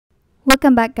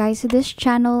Welcome back, guys, to this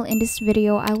channel. In this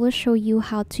video I will show you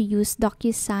how to use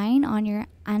DocuSign on your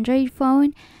Android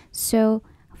phone. So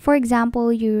for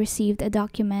example, you received a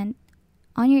document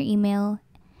on your email.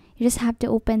 You just have to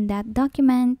open that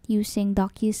document using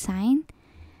DocuSign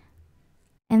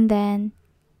and then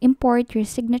import your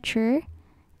signature,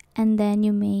 and then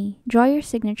you may draw your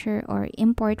signature or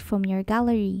import from your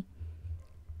gallery.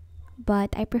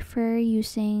 But I prefer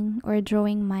using or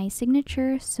drawing my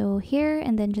signature, so here,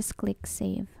 and then just click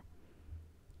save.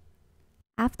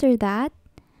 After that,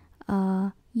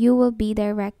 you will be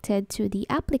directed to the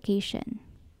application.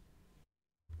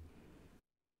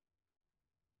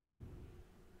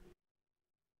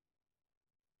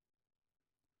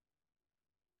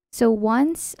 So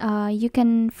once you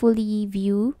can fully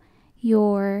view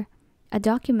your a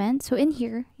document, so in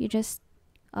here you just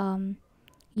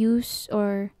use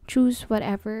or choose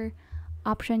whatever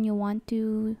option you want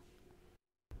to.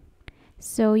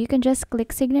 So you can just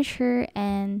click signature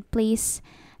and place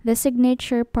the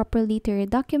signature properly to your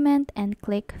document and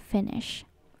click finish.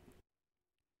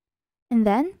 And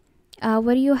then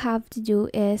what you have to do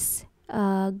is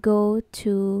go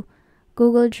to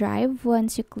Google Drive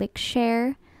once you click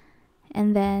share,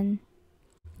 and then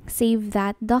save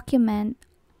that document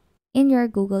in your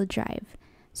Google Drive.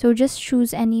 So just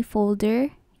choose any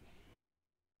folder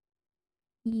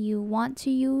you want to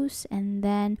use, and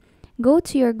then go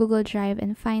to your Google Drive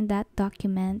and find that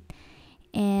document,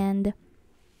 and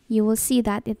you will see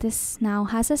that it is now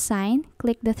has a sign.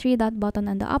 Click the three dot button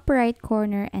on the upper right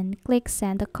corner and click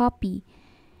send a copy.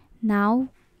 Now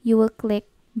you will click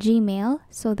Gmail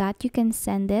so that you can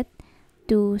send it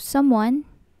to someone.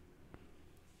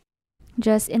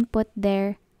 Just input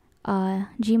their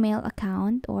Gmail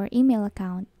account or email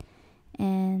account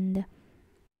and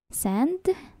send.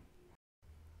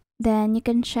 Then you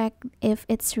can check if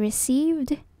it's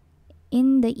received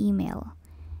in the email.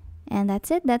 And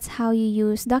that's it. That's how you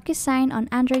use DocuSign on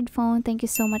Android phone. Thank you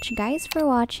so much, guys, for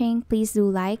watching. Please do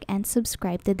like and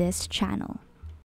subscribe to this channel.